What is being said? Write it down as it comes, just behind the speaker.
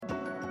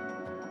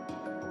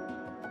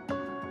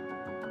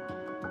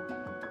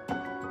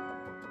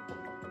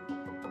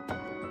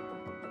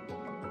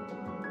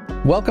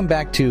Welcome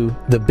back to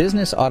the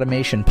Business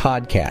Automation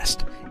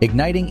Podcast,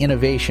 igniting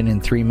innovation in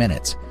 3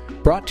 minutes,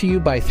 brought to you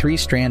by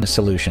 3Strand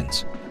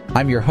Solutions.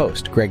 I'm your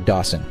host, Greg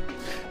Dawson.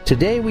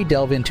 Today we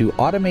delve into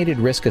automated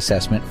risk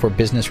assessment for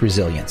business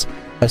resilience,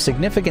 a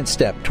significant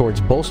step towards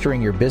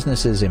bolstering your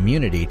business's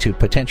immunity to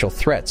potential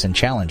threats and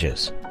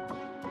challenges.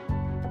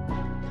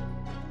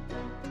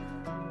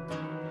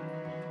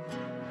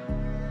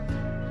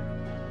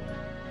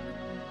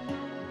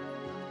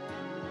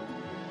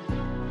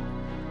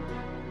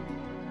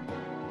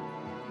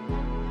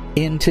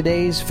 In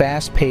today's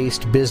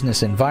fast-paced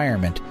business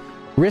environment,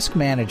 risk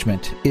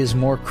management is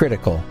more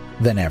critical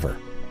than ever.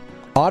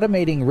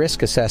 Automating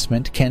risk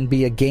assessment can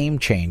be a game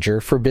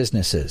changer for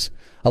businesses,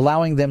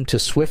 allowing them to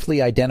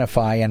swiftly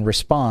identify and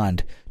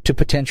respond to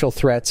potential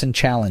threats and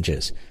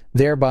challenges,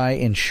 thereby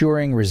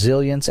ensuring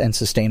resilience and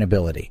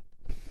sustainability.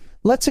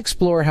 Let's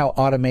explore how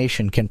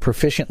automation can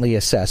proficiently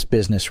assess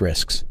business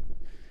risks.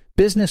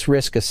 Business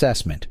risk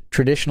assessment,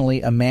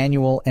 traditionally a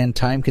manual and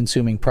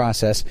time-consuming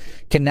process,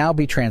 can now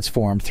be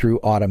transformed through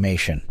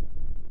automation.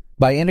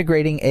 By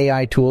integrating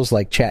AI tools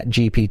like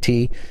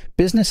ChatGPT,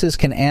 businesses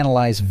can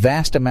analyze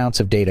vast amounts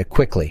of data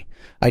quickly,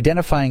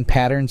 identifying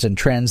patterns and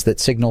trends that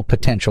signal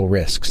potential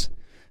risks.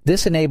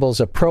 This enables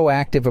a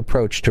proactive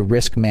approach to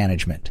risk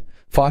management,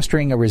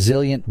 fostering a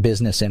resilient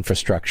business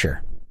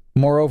infrastructure.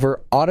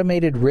 Moreover,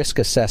 automated risk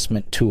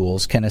assessment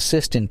tools can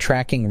assist in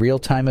tracking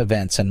real-time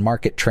events and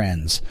market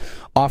trends,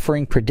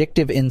 offering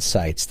predictive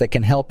insights that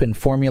can help in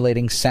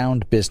formulating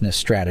sound business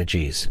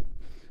strategies.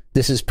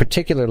 This is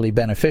particularly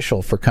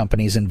beneficial for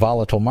companies in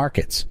volatile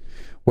markets,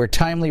 where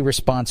timely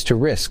response to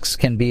risks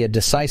can be a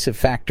decisive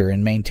factor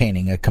in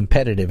maintaining a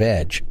competitive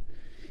edge.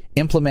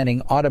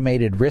 Implementing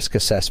automated risk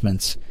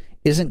assessments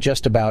isn't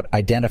just about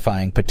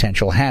identifying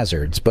potential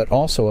hazards, but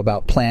also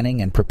about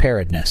planning and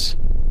preparedness.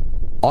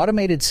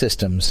 Automated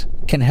systems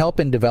can help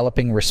in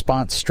developing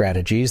response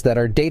strategies that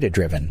are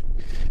data-driven,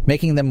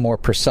 making them more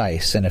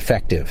precise and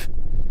effective.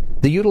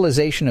 The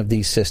utilization of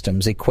these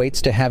systems equates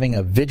to having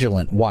a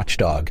vigilant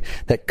watchdog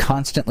that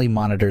constantly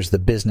monitors the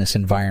business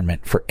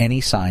environment for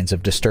any signs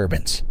of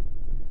disturbance.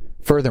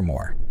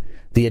 Furthermore,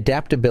 the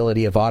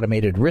adaptability of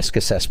automated risk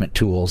assessment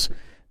tools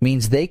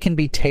means they can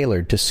be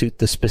tailored to suit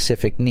the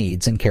specific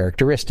needs and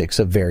characteristics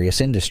of various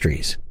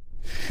industries.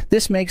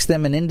 This makes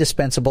them an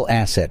indispensable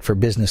asset for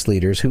business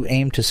leaders who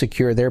aim to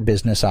secure their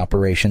business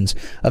operations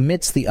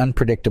amidst the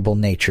unpredictable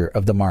nature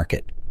of the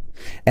market.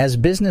 As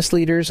business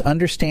leaders,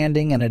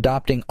 understanding and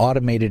adopting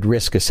automated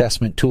risk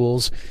assessment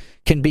tools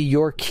can be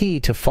your key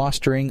to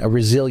fostering a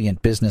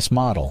resilient business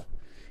model,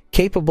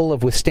 capable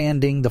of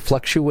withstanding the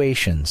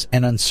fluctuations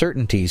and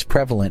uncertainties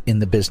prevalent in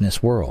the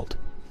business world.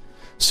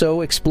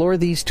 So explore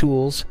these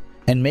tools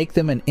and make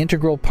them an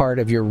integral part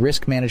of your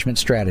risk management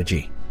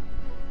strategy.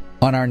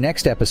 On our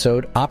next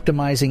episode,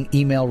 Optimizing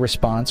Email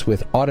Response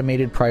with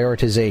Automated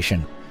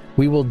Prioritization,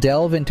 we will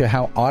delve into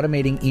how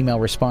automating email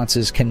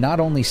responses can not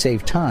only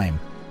save time,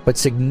 but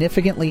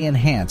significantly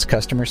enhance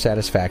customer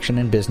satisfaction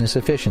and business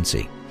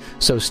efficiency.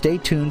 So stay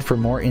tuned for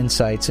more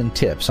insights and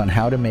tips on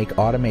how to make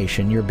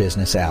automation your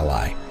business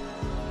ally.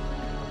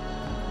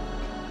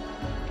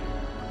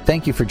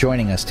 Thank you for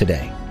joining us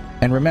today.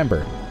 And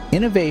remember,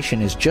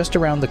 innovation is just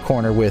around the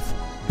corner with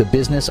the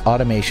Business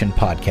Automation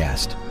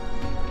Podcast.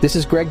 This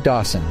is Greg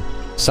Dawson,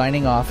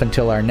 signing off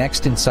until our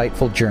next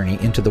insightful journey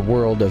into the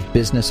world of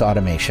business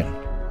automation.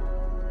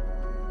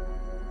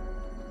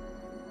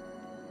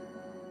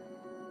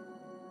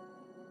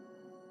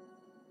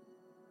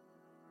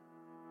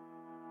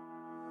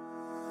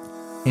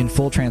 In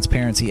full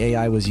transparency,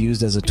 AI was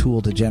used as a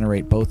tool to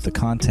generate both the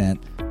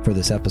content for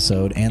this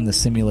episode and the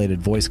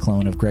simulated voice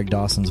clone of Greg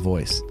Dawson's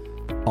voice.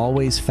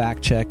 Always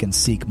fact check and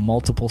seek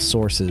multiple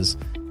sources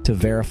to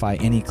verify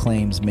any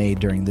claims made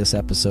during this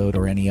episode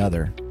or any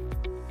other.